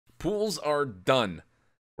Pools are done.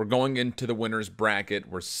 We're going into the winner's bracket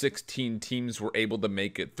where 16 teams were able to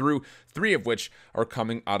make it through, 3 of which are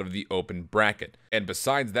coming out of the open bracket. And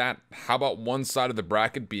besides that, how about one side of the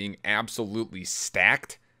bracket being absolutely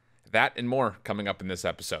stacked? That and more coming up in this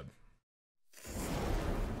episode.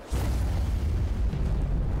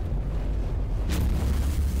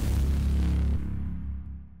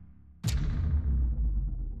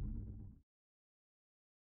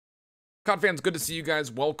 COD fans, good to see you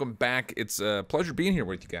guys. Welcome back. It's a pleasure being here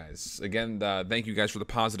with you guys. Again, thank you guys for the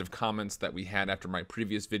positive comments that we had after my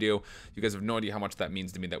previous video. You guys have no idea how much that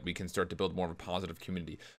means to me, that we can start to build more of a positive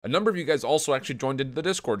community. A number of you guys also actually joined into the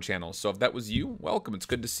Discord channel, so if that was you, welcome. It's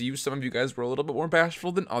good to see you. Some of you guys were a little bit more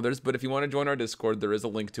bashful than others, but if you want to join our Discord, there is a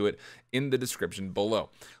link to it in the description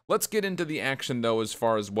below. Let's get into the action, though, as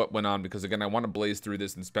far as what went on, because, again, I want to blaze through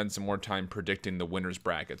this and spend some more time predicting the winner's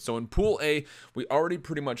bracket. So in Pool A, we already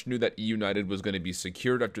pretty much knew that United was going to be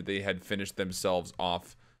secured after they had finished themselves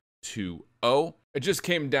off 2-0. It just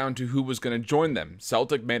came down to who was going to join them.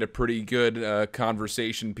 Celtic made a pretty good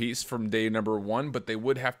conversation piece from day number 1, but they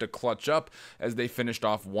would have to clutch up as they finished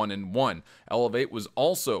off 1-1. Elevate was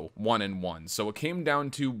also 1-1, so it came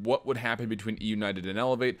down to what would happen between United and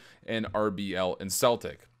Elevate and RBL and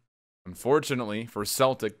Celtic. Unfortunately for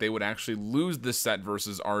Celtic, they would actually lose the set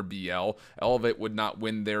versus RBL. Elevate would not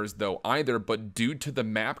win theirs though either, but due to the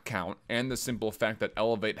map count and the simple fact that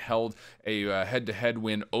Elevate held a head-to-head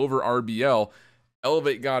win over RBL,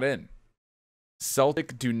 Elevate got in.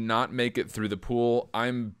 Celtic do not make it through the pool.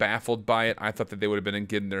 I'm baffled by it. I thought that they would have been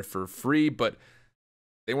getting there for free, but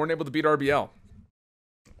they weren't able to beat RBL,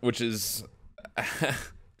 which is...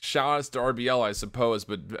 Shout outs to RBL, I suppose,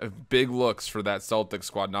 but big looks for that Celtic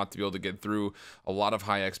squad not to be able to get through. A lot of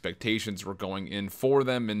high expectations were going in for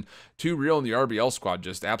them, and 2 Real and the RBL squad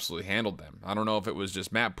just absolutely handled them. I don't know if it was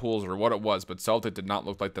just map pools or what it was, but Celtic did not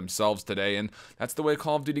look like themselves today, and that's the way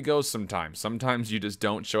Call of Duty goes sometimes. Sometimes you just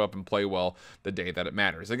don't show up and play well the day that it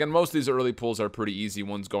matters. Again, most of these early pools are pretty easy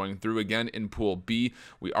ones going through. Again, in Pool B,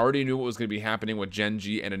 we already knew what was going to be happening with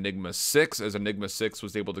Gen.G and Enigma 6, as Enigma 6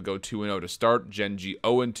 was able to go 2-0 to start, Gen.G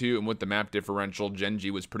 0-2, and with the map differential, Gen.G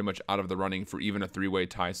was pretty much out of the running for even a 3-way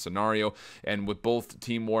tie scenario. And with both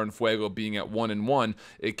Team War and Fuego being at 1-1,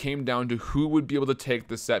 it came down to who would be able to take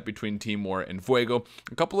the set between Team War and Fuego.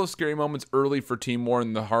 A couple of scary moments early for Team War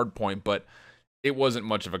in the hard point, but it wasn't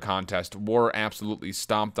much of a contest. War absolutely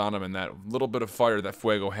stomped on them, and that little bit of fire that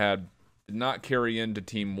Fuego had did not carry into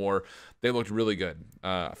Team War. They looked really good,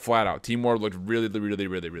 flat out. Team War looked really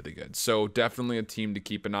good. So definitely a team to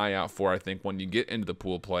keep an eye out for, I think, when you get into the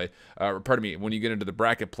pool play. When you get into the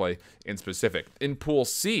bracket play in specific. In Pool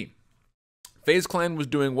C, FaZe Clan was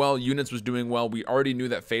doing well, Units was doing well. We already knew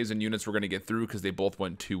that FaZe and Units were going to get through because they both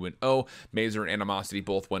went 2-0. Mazer and Animosity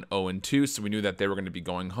both went 0-2, so we knew that they were going to be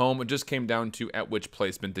going home. It just came down to at which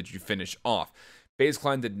placement did you finish off. FaZe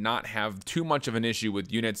Clan did not have too much of an issue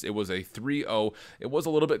with Units. It was a 3-0. It was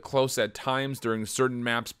a little bit close at times during certain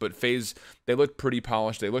maps, but FaZe, they looked pretty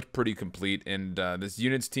polished. They looked pretty complete, and this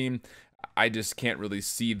Units team, I just can't really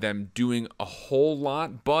see them doing a whole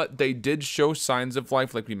lot, but they did show signs of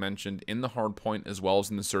life, like we mentioned, in the hard point as well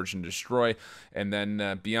as in the search and destroy. And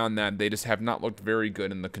then beyond that, they just have not looked very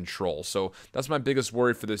good in the control. So that's my biggest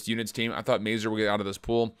worry for this Units team. I thought Mazer would get out of this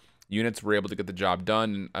pool. Units were able to get the job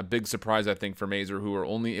done, and a big surprise, I think, for Mazer, who were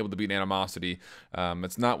only able to beat Animosity.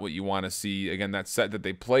 It's not what you want to see. Again, that set that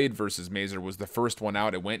they played versus Mazer was the first one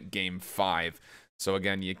out. It went game 5. So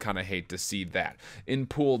again, you kind of hate to see that. In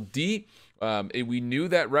Pool D, we knew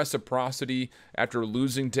that Reciprocity, after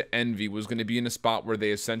losing to Envy, was going to be in a spot where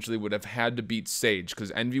they essentially would have had to beat Sage,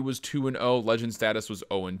 because Envy was 2-0, Legend status was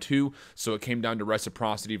 0-2, so it came down to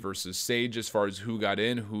Reciprocity versus Sage as far as who got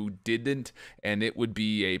in, who didn't, and it would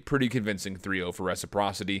be a pretty convincing 3-0 for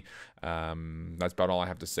Reciprocity. That's about all I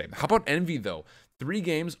have to say. How about Envy, though? 3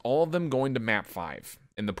 games, all of them going to map 5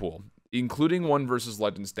 in the pool, including one versus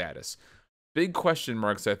Legend status. Big question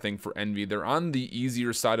marks, I think, for Envy. They're on the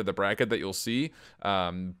easier side of the bracket that you'll see,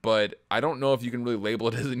 but I don't know if you can really label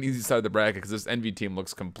it as an easy side of the bracket because this Envy team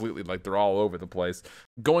looks completely like they're all over the place.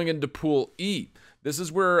 Going into Pool E, this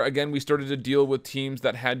is where, again, we started to deal with teams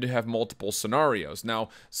that had to have multiple scenarios. Now,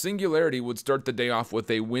 Singularity would start the day off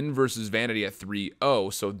with a win versus Vanity at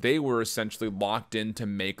 3-0, so they were essentially locked in to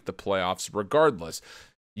make the playoffs regardless.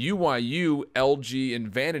 UYU, LG, and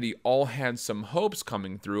Vanity all had some hopes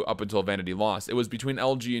coming through up until Vanity lost. It was between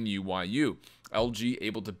LG and UYU. LG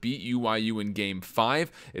able to beat UYU in Game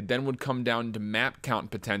 5. It then would come down to map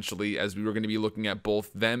count potentially, as we were going to be looking at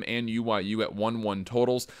both them and UYU at 1-1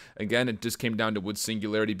 totals. Again, it just came down to would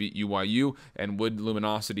Singularity beat UYU and would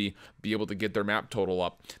Luminosity be able to get their map total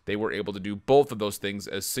up. They were able to do both of those things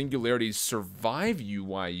as Singularity survive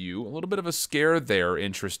UYU. A little bit of a scare there,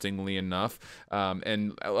 interestingly enough,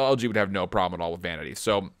 and LG would have no problem at all with Vanity.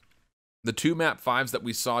 So the two map 5s that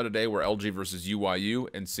we saw today were LG versus UYU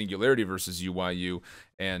and Singularity versus UYU,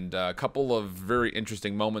 and a couple of very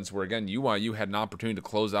interesting moments where, again, UYU had an opportunity to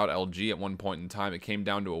close out LG at one point in time. It came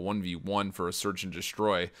down to a 1v1 for a search and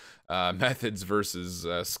destroy, Methods versus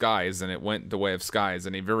Skies, and it went the way of Skies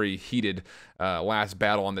in a very heated last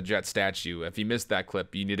battle on the Jet statue. If you missed that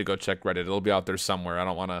clip, you need to go check Reddit. It'll be out there somewhere. I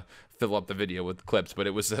don't want to fill up the video with clips, but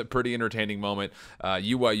it was a pretty entertaining moment.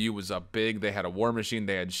 UYU was up big. They had a War Machine.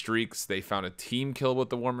 They had Streaks. They found a team kill with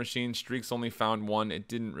the War Machine. Streaks only found one. It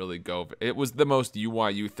didn't really go. It was the most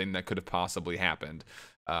UYU thing that could have possibly happened.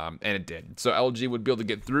 And it did. So LG would be able to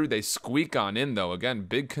get through. They squeak on in, though. Again,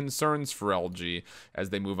 big concerns for LG as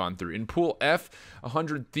they move on through. In Pool F,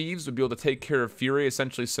 100 Thieves would be able to take care of Fury,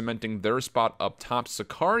 essentially cementing their spot up top.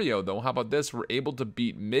 Sicario, though, how about this? We're able to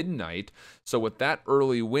beat Midnight. So with that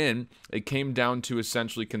early win, it came down to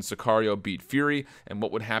essentially, can Sicario beat Fury, and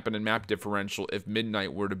what would happen in map differential if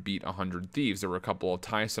Midnight were to beat 100 Thieves. There were a couple of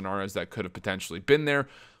tie scenarios that could have potentially been there.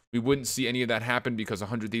 We wouldn't see any of that happen because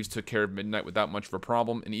 100 Thieves took care of Midnight without much of a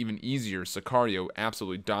problem, and even easier, Sicario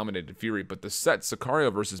absolutely dominated Fury. But the set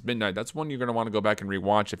Sicario versus Midnight, that's one you're going to want to go back and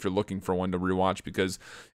rewatch if you're looking for one to rewatch, because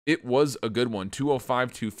it was a good one.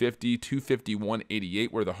 205, 250, 251,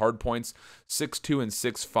 88 were the hard points. 6-2 and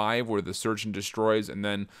 6-5 were the search and destroys, and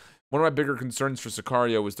then one of my bigger concerns for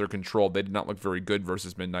Sicario was their control. They did not look very good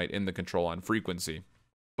versus Midnight in the control on frequency.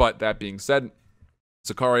 But that being said,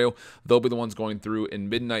 Sicario, they'll be the ones going through in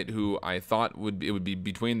Midnight, who I thought it would be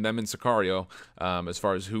between them and Sicario as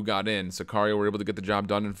far as who got in. Sicario were able to get the job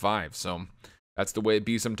done in 5, so that's the way it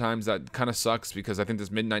be sometimes. That kind of sucks because I think this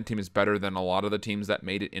Midnight team is better than a lot of the teams that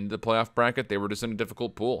made it into the playoff bracket. They were just in a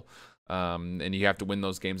difficult pool. And you have to win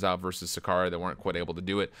those games out versus Sicario. They weren't quite able to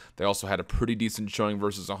do it. They also had a pretty decent showing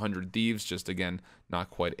versus 100 Thieves, just again, not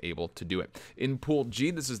quite able to do it. In Pool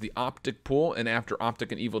G, this is the Optic pool, and after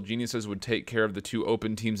Optic and Evil Geniuses would take care of the two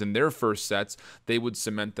open teams in their first sets, they would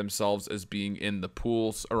cement themselves as being in the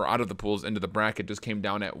pools, or out of the pools into the bracket. Just came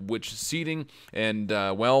down at which seeding, and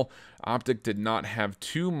well, Optic did not have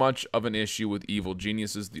too much of an issue with Evil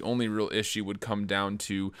Geniuses. The only real issue would come down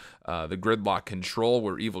to the gridlock control,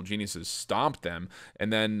 where Evil Geniuses stomped them,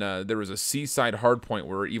 and then there was a seaside hardpoint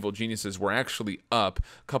where Evil Geniuses were actually up.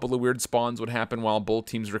 A couple of weird spawns would happen while both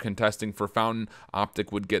teams were contesting for Fountain.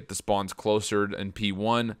 Optic would get the spawns closer in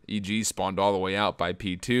P1. EG spawned all the way out by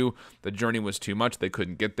P2. The journey was too much. They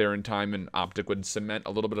couldn't get there in time, and Optic would cement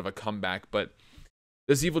a little bit of a comeback, but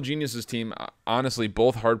this Evil Geniuses team, honestly,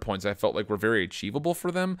 both hardpoints I felt like were very achievable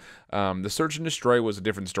for them. The Search and Destroy was a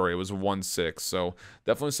different story. It was a 1-6, so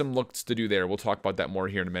definitely some looks to do there. We'll talk about that more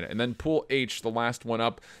here in a minute. And then Pool H, the last one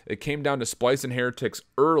up, it came down to Splice and Heretics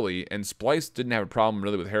early, and Splice didn't have a problem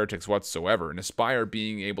really with Heretics whatsoever. And Aspire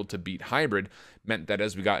being able to beat Hybrid meant that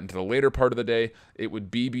as we got into the later part of the day, it would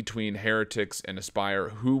be between Heretics and Aspire.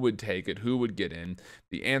 Who would take it? Who would get in?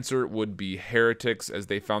 The answer would be Heretics, as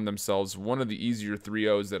they found themselves one of the easier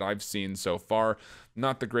 3-0s that I've seen so far.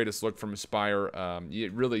 Not the greatest look from Aspire.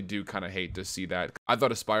 You really do kind of hate to see that. I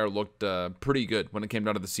thought Aspire looked pretty good when it came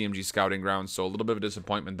down to the CMG scouting ground, so a little bit of a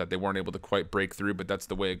disappointment that they weren't able to quite break through, but that's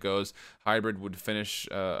the way it goes. Hybrid would finish,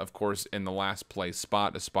 of course, in the last place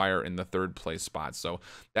spot, Aspire in the third place spot. So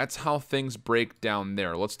that's how things break down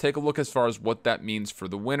there. Let's take a look as far as what that means for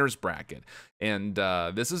the winner's bracket. And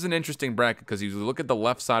this is an interesting bracket because you look at the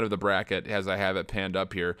left side of the bracket as I have it panned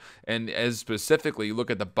up here, and as specifically you look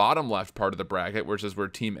at the bottom left part of the bracket, which is where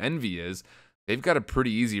Team Envy is. They've got a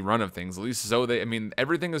pretty easy run of things, at least so I mean,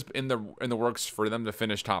 everything is in the works for them to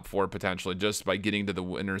finish top 4 potentially just by getting to the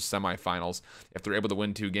winners semifinals if they're able to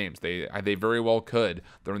win 2 games. They very well could.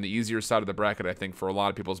 They're on the easier side of the bracket, I think, for a lot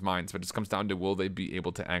of people's minds, but it just comes down to will they be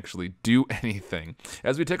able to actually do anything.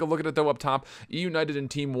 As we take a look at it though up top, E United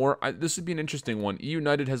and Team War, this would be an interesting one. E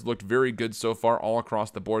United has looked very good so far all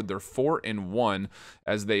across the board. They're 4-1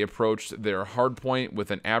 as they approached their hard point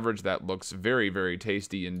with an average that looks very, very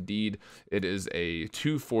tasty indeed. It is is a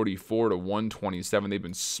 244 to 127. They've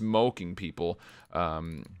been smoking people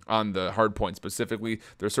on the hard point specifically.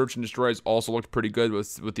 Their search and destroys also looked pretty good,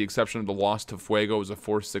 with the exception of the loss to Fuego. It was a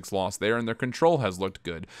 4-6 loss there, and their control has looked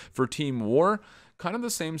good. For Team War, kind of the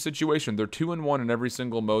same situation. They're 2-1 in every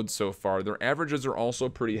single mode so far. Their averages are also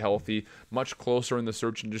pretty healthy, much closer in the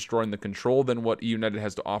search and destroy and the control than what E United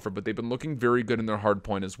has to offer, but they've been looking very good in their hard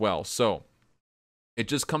point as well. So it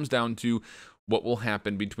just comes down to what will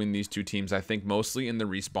happen between these two teams. I think mostly in the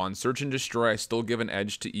respawn. Search and destroy, I still give an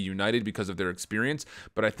edge to E United because of their experience,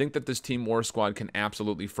 but I think that this Team War squad can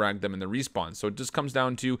absolutely frag them in the respawn. So it just comes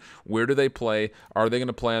down to, where do they play? Are they going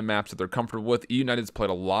to play on maps that they're comfortable with? E United's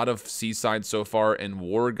played a lot of Seaside so far, and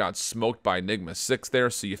War got smoked by Enigma 6 there,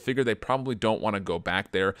 so you figure they probably don't want to go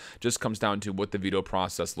back there. Just comes down to what the veto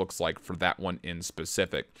process looks like for that one in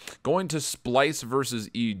specific. Going to Splice versus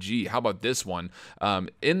EG. How about this one?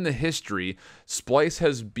 In the history, Splice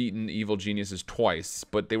has beaten Evil Geniuses twice,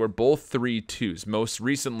 but they were both 3-2s. Most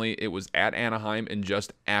recently, it was at Anaheim and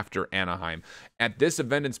just after Anaheim. At this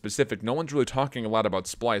event in specific, no one's really talking a lot about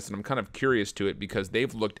Splice, and I'm kind of curious to it because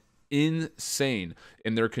they've looked insane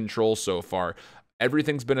in their control so far.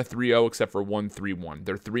 Everything's been a 3-0 except for 1-3-1.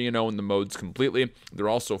 They're 3-0 in the modes completely. They're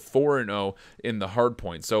also 4-0 in the hard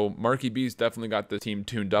point. So Marky B's definitely got the team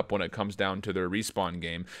tuned up when it comes down to their respawn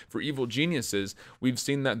game. For Evil Geniuses, we've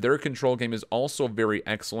seen that their control game is also very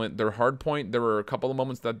excellent. Their hard point, there were a couple of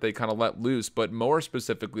moments that they kind of let loose, but more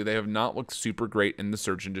specifically, they have not looked super great in the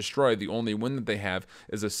search and destroy. The only win that they have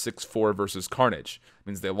is a 6-4 versus Carnage. It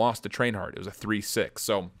means they lost to Trainhard. It was a 3-6.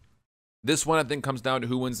 So this one, I think, comes down to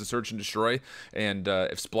who wins the search and destroy. And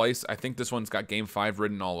if Splice, I think this one's got game 5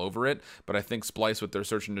 written all over it. But I think Splice, with their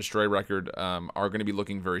search and destroy record, are going to be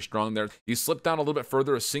looking very strong there. You slip down a little bit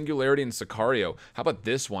further, a Singularity and Sicario. How about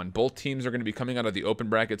this one? Both teams are going to be coming out of the open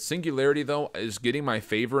bracket. Singularity, though, is getting my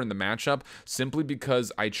favor in the matchup simply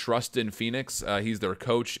because I trust in Phoenix. He's their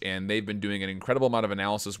coach, and they've been doing an incredible amount of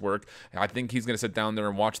analysis work. I think he's going to sit down there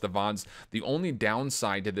and watch the VODs. The only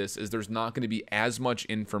downside to this is there's not going to be as much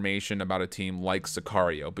information about a team like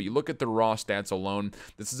Sicario, but you look at the raw stats alone,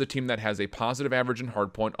 this is a team that has a positive average in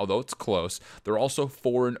hardpoint, although it's close. They're also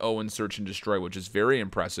 4-0 in search and destroy, which is very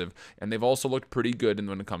impressive, and they've also looked pretty good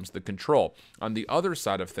when it comes to the control. On the other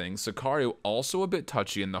side of things, Sicario also a bit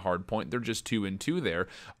touchy in the hardpoint. They're just 2-2 there.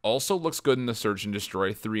 Also looks good in the search and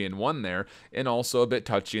destroy, 3-1 there, and also a bit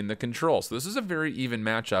touchy in the control. So this is a very even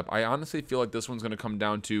matchup. I honestly feel like this one's going to come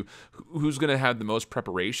down to who's going to have the most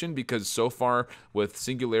preparation, because so far with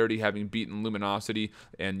Singularity having beaten Luminosity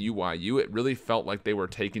and UYU, it really felt like they were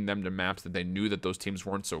taking them to maps that they knew that those teams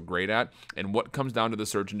weren't so great at. And what comes down to the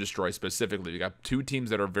search and destroy specifically, you got two teams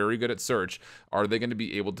that are very good at search. Are they going to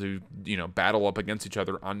be able to, battle up against each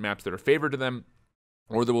other on maps that are favored to them?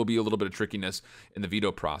 Or there will be a little bit of trickiness in the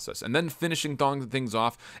veto process. And then finishing things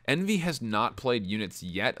off, Envy has not played units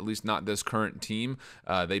yet, at least not this current team.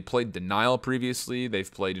 They played Denial previously.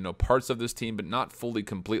 They've played, parts of this team, but not fully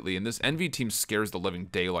completely. And this Envy team scares the living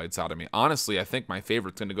daylights out of me. Honestly, I think my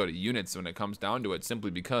favorite's going to go to units when it comes down to it,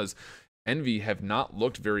 simply because Envy have not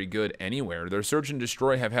looked very good anywhere. Their search and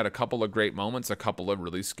destroy have had a couple of great moments, a couple of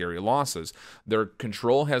really scary losses. Their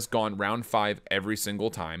control has gone round 5 every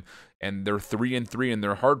single time, and they're 3-3 in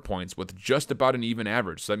their hard points with just about an even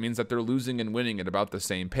average. So that means that they're losing and winning at about the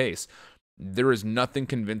same pace. There is nothing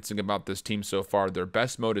convincing about this team so far. Their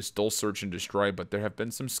best mode is still search and destroy, but there have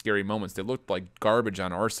been some scary moments. They looked like garbage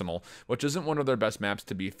on Arsenal, which isn't one of their best maps,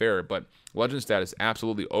 to be fair, but Legend Status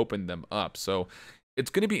absolutely opened them up. So it's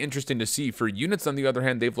going to be interesting to see. For units, on the other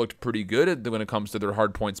hand, they've looked pretty good when it comes to their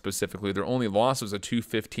hard points specifically. Their only loss was a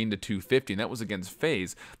 215 to 250, and that was against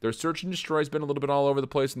FaZe. Their search and destroy has been a little bit all over the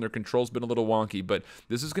place, and their control's been a little wonky, but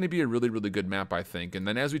this is going to be a really, really good map, I think. And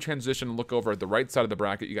then as we transition and look over at the right side of the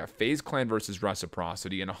bracket, you got FaZe Clan versus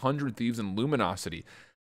Reciprocity and 100 Thieves and Luminosity.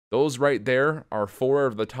 Those right there are 4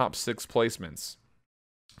 of the top 6 placements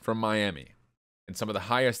from Miami, and some of the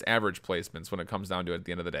highest average placements when it comes down to it at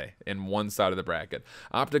the end of the day in one side of the bracket.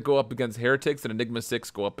 Optic go up against Heretics, and Enigma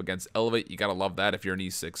 6 go up against Elevate. You gotta love that if you're an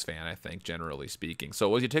E6 fan, I think, generally speaking.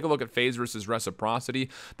 So as you take a look at FaZe versus Reciprocity,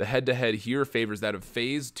 the head-to-head here favors that of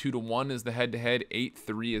FaZe. 2-1 is the head-to-head,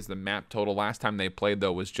 8-3 is the map total. Last time they played,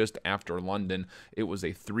 though, was just after London. It was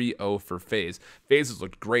a 3-0 for FaZe. FaZe has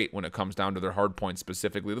looked great when it comes down to their hard points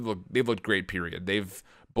specifically. They've looked great, period. They've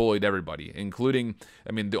bullied everybody, including,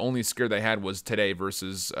 the only scare they had was today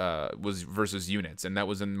versus units, and that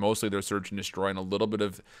was in mostly their search and destroy and a little bit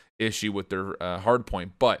of issue with their hard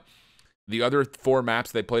point. But The other 4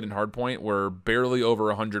 maps they played in Hardpoint were barely over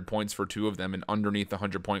 100 points for 2 of them and underneath the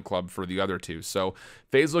 100-point club for the other 2. So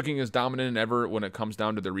FaZe looking as dominant as ever when it comes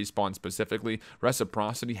down to the respawn specifically.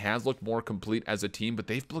 Reciprocity has looked more complete as a team, but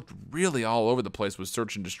they've looked really all over the place with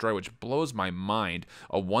Search and Destroy, which blows my mind.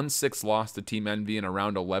 A 1-6 loss to Team Envy and a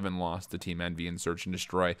round 11 loss to Team Envy and Search and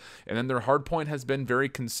Destroy. And then their Hardpoint has been very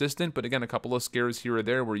consistent, but again, a couple of scares here or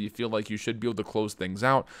there where you feel like you should be able to close things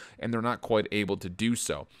out, and they're not quite able to do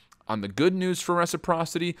so. On the good news for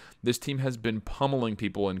Reciprocity, this team has been pummeling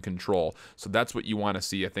people in Control. So that's what you want to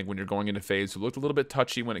see, I think, when you're going into FaZe, who looked a little bit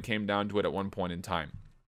touchy when it came down to it at one point in time.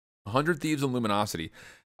 100 Thieves and Luminosity.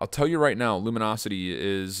 I'll tell you right now, Luminosity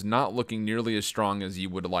is not looking nearly as strong as you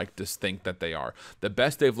would like to think that they are. The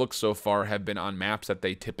best they've looked so far have been on maps that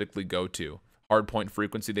they typically go to. Hardpoint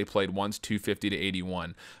frequency, they played once, 250 to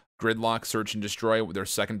 81. Gridlock, Search and Destroy, their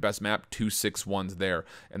second best map, 261s there.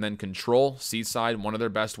 And then Control, Seaside, one of their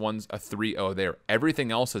best ones, a 3-0 there.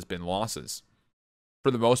 Everything else has been losses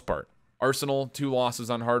for the most part. Arsenal, 2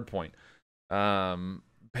 losses on Hardpoint.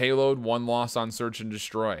 Payload, 1 loss on Search and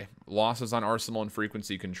Destroy. Losses on Arsenal and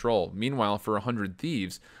Frequency Control. Meanwhile, for 100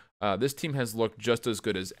 Thieves, this team has looked just as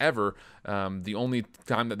good as ever. The only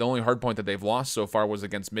Hardpoint that they've lost so far was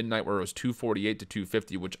against Midnight, where it was 248 to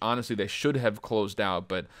 250, which honestly they should have closed out,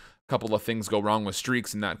 but a couple of things go wrong with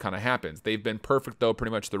streaks, and that kind of happens. They've been perfect though,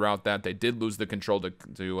 pretty much throughout that. They did lose the control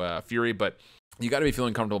to Fury, but you got to be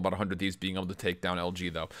feeling comfortable about 100 Thieves being able to take down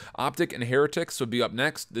LG, though. Optic and Heretics will be up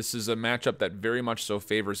next. This is a matchup that very much so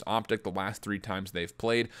favors Optic the last 3 times they've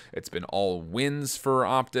played. It's been all wins for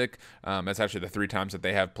Optic. That's actually the 3 times that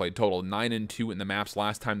they have played total. 9-2 in the maps.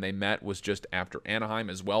 Last time they met was just after Anaheim,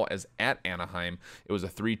 as well as at Anaheim. It was a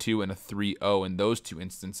 3-2 and a 3-0 in those 2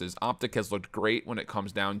 instances. Optic has looked great when it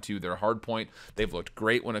comes down to their Hardpoint. They've looked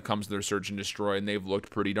great when it comes to their Search and Destroy, and they've looked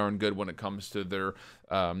pretty darn good when it comes to their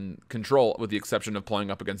Control, with the exception of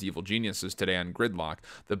playing up against Evil Geniuses today on Gridlock.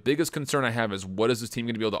 The biggest concern I have is, what is this team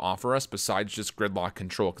going to be able to offer us besides just Gridlock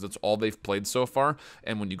Control, because that's all they've played so far.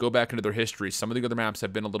 And when you go back into their history, some of the other maps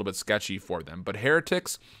have been a little bit sketchy for them. But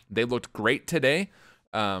Heretics, they looked great today.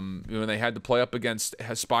 When they had to play up against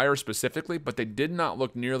Spire specifically, but they did not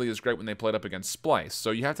look nearly as great when they played up against Splice.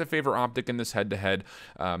 So you have to favor Optic in this head-to-head.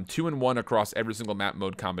 2-1 across every single map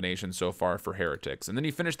mode combination so far for Heretics. And then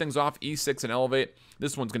you finish things off, E6 and Elevate.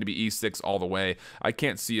 This one's going to be E6 all the way. I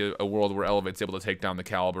can't see a world where Elevate's able to take down the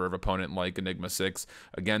caliber of opponent like Enigma 6.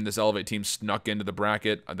 Again, this Elevate team snuck into the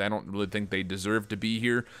bracket. I don't really think they deserve to be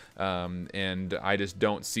here, and I just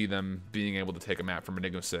don't see them being able to take a map from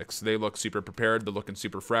Enigma 6. They look super prepared. They're looking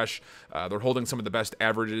super fresh. They're holding some of the best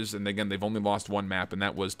averages, and again, they've only lost 1 map, and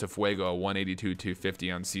that was to Fuego,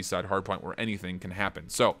 182-250 on Seaside Hardpoint, where anything can happen.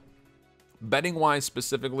 So, betting-wise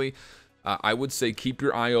specifically, I would say keep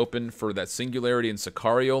your eye open for that Singularity and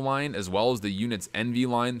Sicario line, as well as the Unit's Envy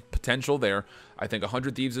line potential there. I think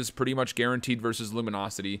 100 Thieves is pretty much guaranteed versus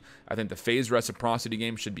Luminosity. I think the FaZe Reciprocity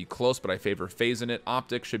game should be close, but I favor FaZe in it.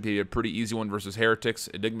 Optic should be a pretty easy one versus Heretics.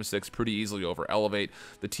 Enigma 6 pretty easily over Elevate.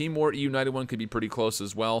 The Team War United one could be pretty close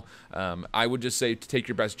as well. I would just say to take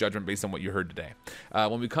your best judgment based on what you heard today.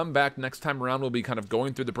 When we come back next time around, we'll be kind of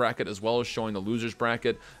going through the bracket as well as showing the losers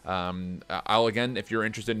bracket. Again, if you're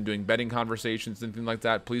interested in doing betting conversations and things like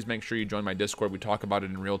that, please make sure you join my Discord. We talk about it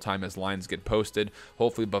in real time as lines get posted.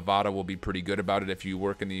 Hopefully Bovada will be pretty good about it. If you're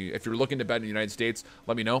looking to bet in the United States,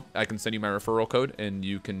 let me know. I can send you my referral code, and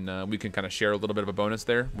you can we can kind of share a little bit of a bonus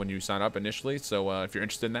there when you sign up initially. So if you're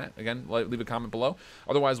interested in that, again, leave a comment below.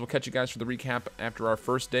 Otherwise, we'll catch you guys for the recap after our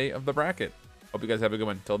first day of the bracket. Hope you guys have a good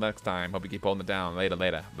one. Till next time, hope you keep holding it down. Later.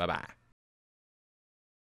 Bye-bye.